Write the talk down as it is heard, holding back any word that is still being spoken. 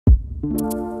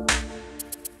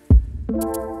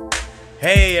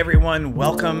Hey everyone,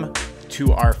 welcome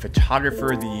to our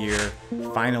Photographer of the Year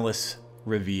finalists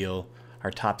reveal, our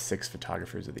top 6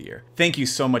 photographers of the year. Thank you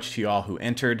so much to you all who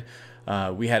entered.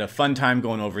 We had a fun time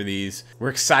going over these. We're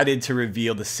excited to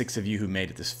reveal the 6 of you who made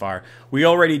it this far. We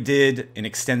already did an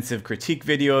extensive critique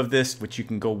video of this, which you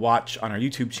can go watch on our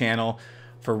YouTube channel.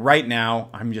 For right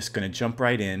now, I'm just going to jump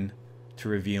right in to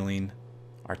revealing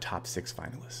our top 6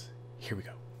 finalists. Here we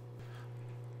go.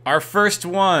 Our first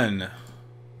one,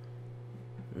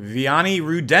 Vianney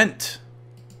Rudent,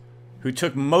 who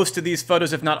took most of these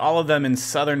photos, if not all of them, in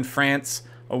southern France.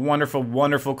 A wonderful,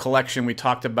 wonderful collection. We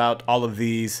talked about all of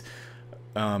these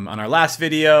on our last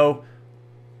video,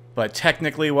 but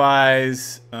technically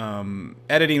wise,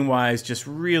 editing wise, just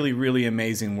really, really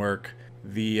amazing work.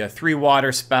 The 3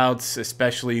 water spouts,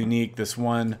 especially unique. This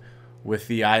one with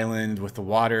the island, with the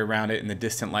water around it and the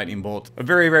distant lightning bolt. A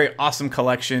very, very awesome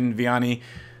collection, Vianney.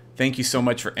 Thank you so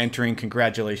much for entering.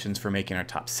 Congratulations for making our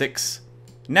top 6.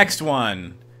 Next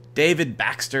one, David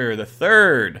Baxter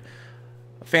III.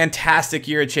 A fantastic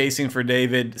year of chasing for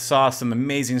David. Saw some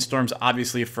amazing storms,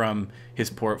 obviously, from his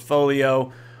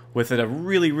portfolio, with a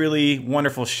really, really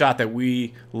wonderful shot that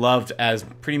we loved as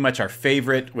pretty much our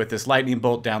favorite, with this lightning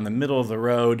bolt down the middle of the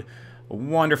road. A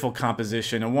wonderful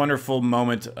composition, a wonderful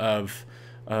moment of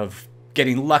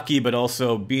getting lucky, but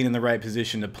also being in the right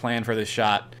position to plan for the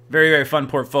shot. Very, very fun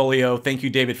portfolio. Thank you,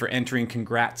 David, for entering.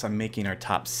 Congrats on making our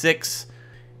top 6.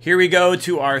 Here we go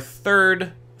to our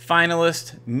third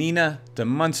finalist, Nina de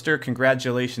Munster.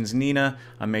 Congratulations, Nina,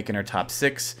 on making our top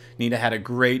 6. Nina had a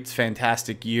great,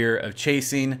 fantastic year of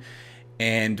chasing,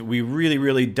 and we really,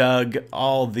 really dug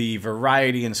all the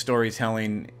variety and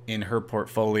storytelling in her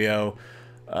portfolio.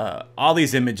 All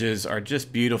these images are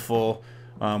just beautiful.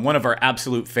 One of our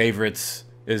absolute favorites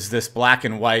is this black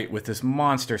and white with this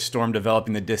monster storm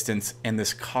developing the distance and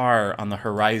this car on the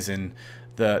horizon.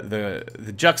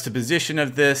 The juxtaposition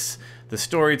of this, the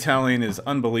storytelling is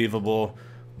unbelievable.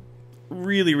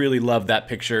 Really, really love that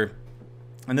picture.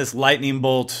 And this lightning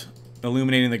bolt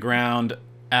illuminating the ground,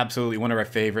 absolutely one of our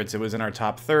favorites. It was in our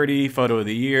top 30 photo of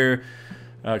the year.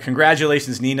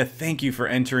 Congratulations, Nina. Thank you for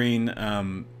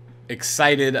entering.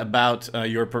 Excited about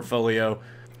your portfolio.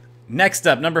 Next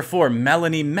up, number 4,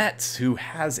 Melanie Metz, who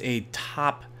has a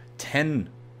top 10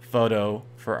 photo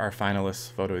for our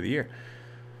finalist photo of the year.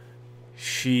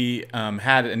 She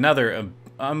had another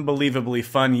unbelievably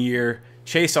fun year,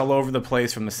 chased all over the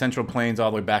place from the Central Plains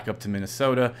all the way back up to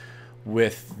Minnesota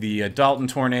with the Dalton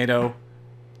tornado.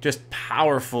 Just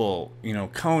powerful,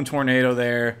 cone tornado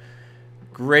there.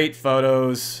 Great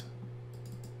photos.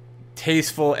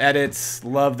 Tasteful edits.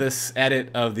 Love this edit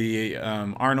of the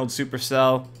Arnold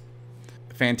Supercell.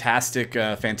 Fantastic,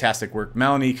 fantastic work.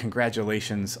 Melanie,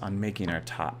 congratulations on making our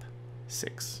top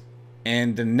 6.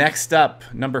 And next up,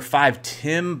 number 5,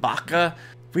 Tim Baca.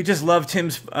 We just love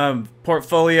Tim's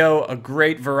portfolio. A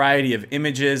great variety of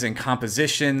images and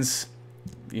compositions.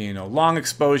 Long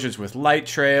exposures with light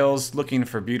trails, looking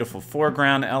for beautiful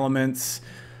foreground elements.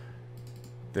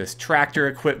 This tractor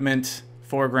equipment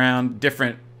foreground,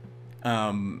 different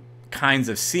kinds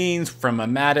of scenes, from a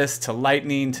Mattis to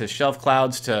lightning to shelf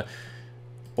clouds to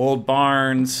old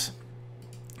barns,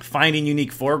 finding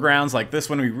unique foregrounds like this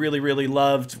one we really, really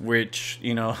loved, which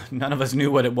none of us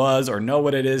knew what it was or know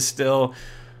what it is still,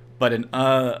 but an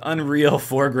unreal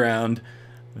foreground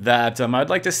that I'd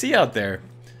like to see out there.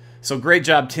 So great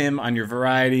job, Tim, on your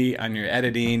variety, on your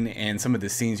editing, and some of the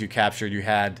scenes you captured. You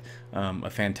had a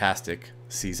fantastic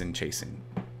season chasing.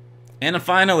 And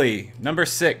finally, number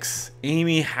 6,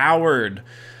 Amy Howard.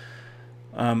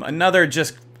 Another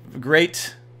just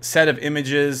great set of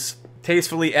images,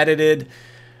 tastefully edited,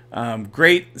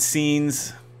 great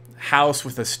scenes, house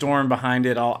with a storm behind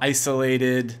it, all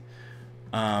isolated.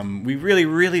 We really,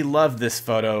 really love this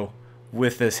photo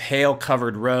with this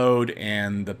hail-covered road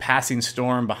and the passing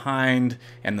storm behind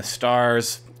and the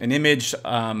stars. An image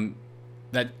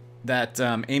that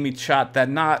Amy shot that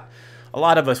not a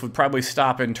lot of us would probably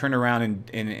stop and turn around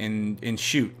and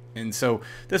shoot. And so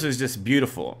this was just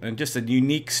beautiful and just a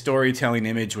unique storytelling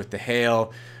image with the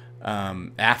hail,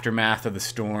 aftermath of the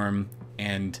storm,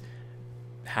 and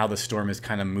how the storm is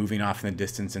kind of moving off in the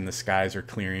distance and the skies are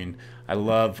clearing. I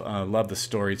love the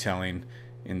storytelling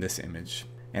in this image.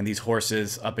 And these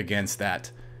horses up against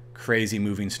that crazy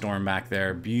moving storm back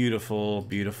there. Beautiful,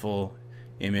 beautiful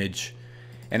image.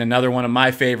 And another one of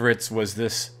my favorites was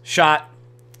this shot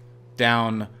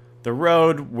down the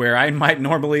road where I might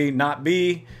normally not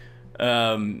be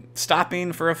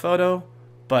stopping for a photo,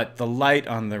 but the light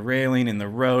on the railing and the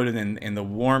road and the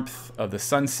warmth of the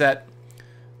sunset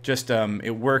Just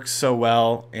it works so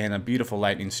well, and a beautiful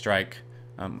lightning strike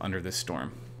under this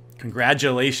storm.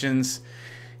 Congratulations,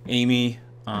 Amy,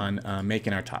 on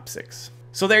making our top 6.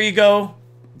 So there you go.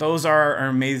 Those are our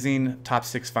amazing top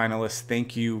 6 finalists.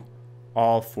 Thank you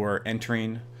all for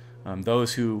entering.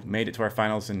 Those who made it to our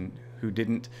finals and who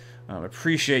didn't,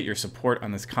 appreciate your support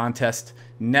on this contest.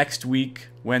 Next week,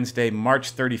 Wednesday,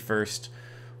 March 31st,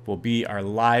 will be our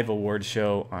live award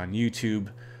show on YouTube.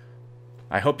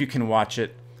 I hope you can watch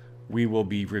it. We will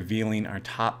be revealing our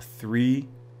top 3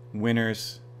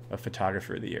 winners of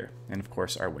Photographer of the Year, and of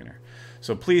course our winner.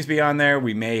 So please be on there.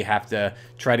 We may have to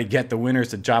try to get the winners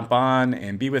to jump on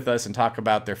and be with us and talk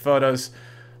about their photos.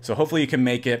 So hopefully you can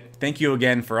make it. Thank you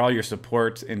again for all your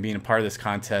support and being a part of this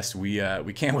contest. We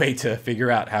can't wait to figure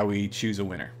out how we choose a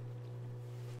winner.